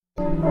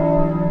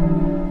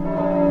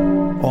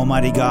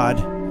Almighty God,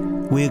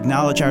 we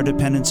acknowledge our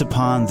dependence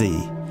upon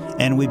Thee,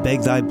 and we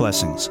beg Thy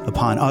blessings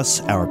upon us,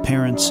 our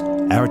parents,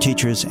 our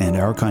teachers, and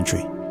our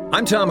country.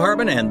 I'm Tom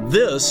Hartman, and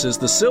this is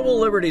the Civil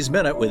Liberties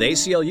Minute with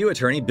ACLU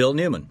attorney Bill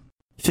Newman.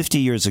 50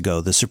 years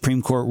ago, the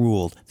Supreme Court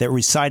ruled that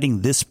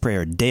reciting this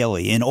prayer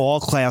daily in all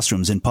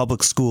classrooms in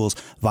public schools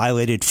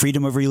violated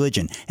freedom of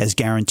religion as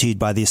guaranteed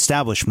by the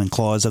Establishment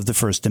Clause of the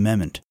First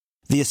Amendment.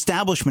 The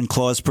Establishment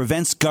Clause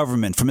prevents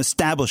government from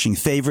establishing,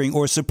 favoring,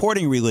 or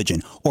supporting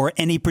religion or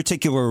any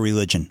particular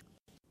religion.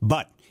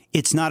 But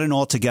it's not an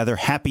altogether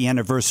happy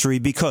anniversary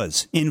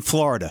because, in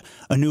Florida,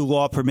 a new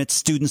law permits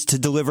students to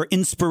deliver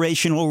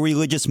inspirational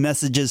religious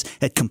messages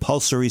at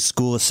compulsory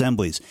school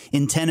assemblies.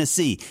 In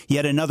Tennessee,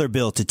 yet another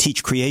bill to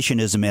teach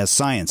creationism as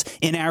science.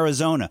 In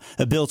Arizona,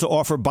 a bill to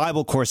offer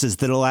Bible courses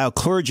that allow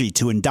clergy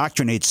to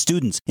indoctrinate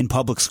students in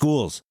public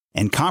schools.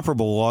 And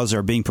comparable laws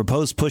are being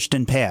proposed, pushed,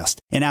 and passed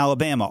in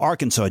Alabama,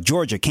 Arkansas,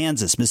 Georgia,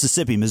 Kansas,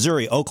 Mississippi,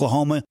 Missouri,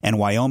 Oklahoma, and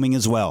Wyoming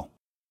as well.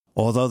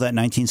 Although that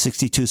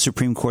 1962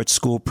 Supreme Court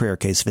school prayer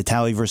case,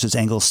 Vitale v.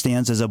 Engel,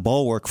 stands as a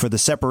bulwark for the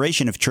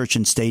separation of church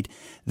and state,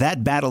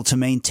 that battle to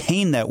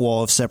maintain that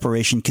wall of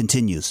separation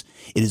continues.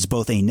 It is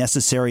both a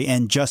necessary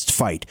and just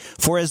fight.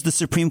 For as the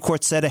Supreme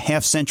Court said a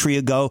half-century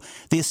ago,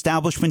 the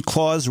Establishment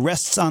Clause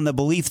rests on the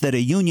belief that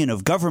a union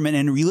of government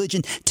and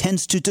religion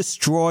tends to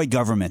destroy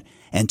government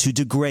and to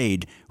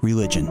degrade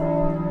religion.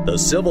 The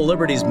Civil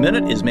Liberties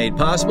Minute is made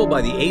possible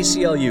by the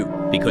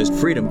ACLU because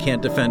freedom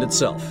can't defend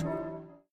itself.